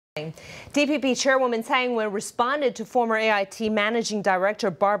DPP Chairwoman Tsai Ing-wen responded to former AIT Managing Director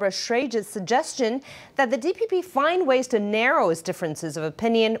Barbara Scrage's suggestion that the DPP find ways to narrow its differences of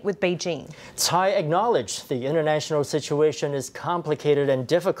opinion with Beijing. Tsai acknowledged the international situation is complicated and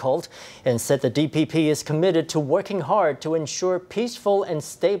difficult and said the DPP is committed to working hard to ensure peaceful and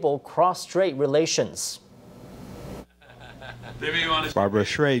stable cross-strait relations. Barbara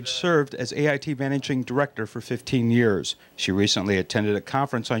Schrage served as AIT Managing Director for 15 years. She recently attended a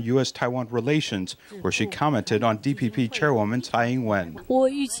conference on US-Taiwan relations where she commented on DPP Chairwoman Tsai Ing-wen.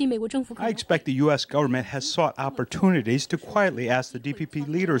 I expect the U.S. government has sought opportunities to quietly ask the DPP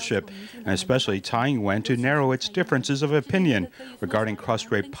leadership, and especially Tsai Ing-wen, to narrow its differences of opinion regarding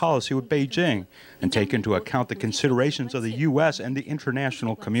cross-strait policy with Beijing and take into account the considerations of the U.S. and the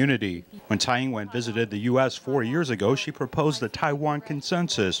international community. When Tsai Ing-wen visited the U.S. 4 years ago, she proposed the Taiwan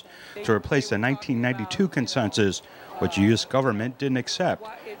Consensus to replace the 1992 Consensus, which the U.S. government didn't accept.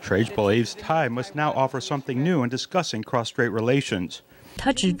 Schrage believes Tsai must now offer something new in discussing cross-strait relations.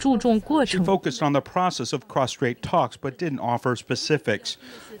 She focused on the process of cross-strait talks but didn't offer specifics.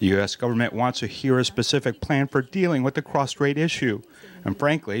 The U.S. government wants to hear a specific plan for dealing with the cross-strait issue. And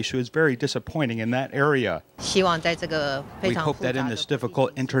frankly, she was very disappointing in that area. We hope that in this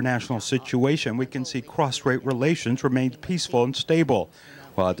difficult international situation, we can see cross-strait relations remain peaceful and stable,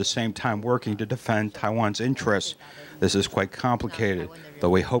 while at the same time working to defend Taiwan's interests. This is quite complicated, though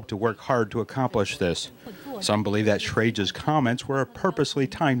we hope to work hard to accomplish this. Some believe that Schrage's comments were a purposely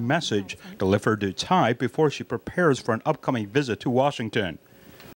timed message delivered to Tsai before she prepares for an upcoming visit to Washington.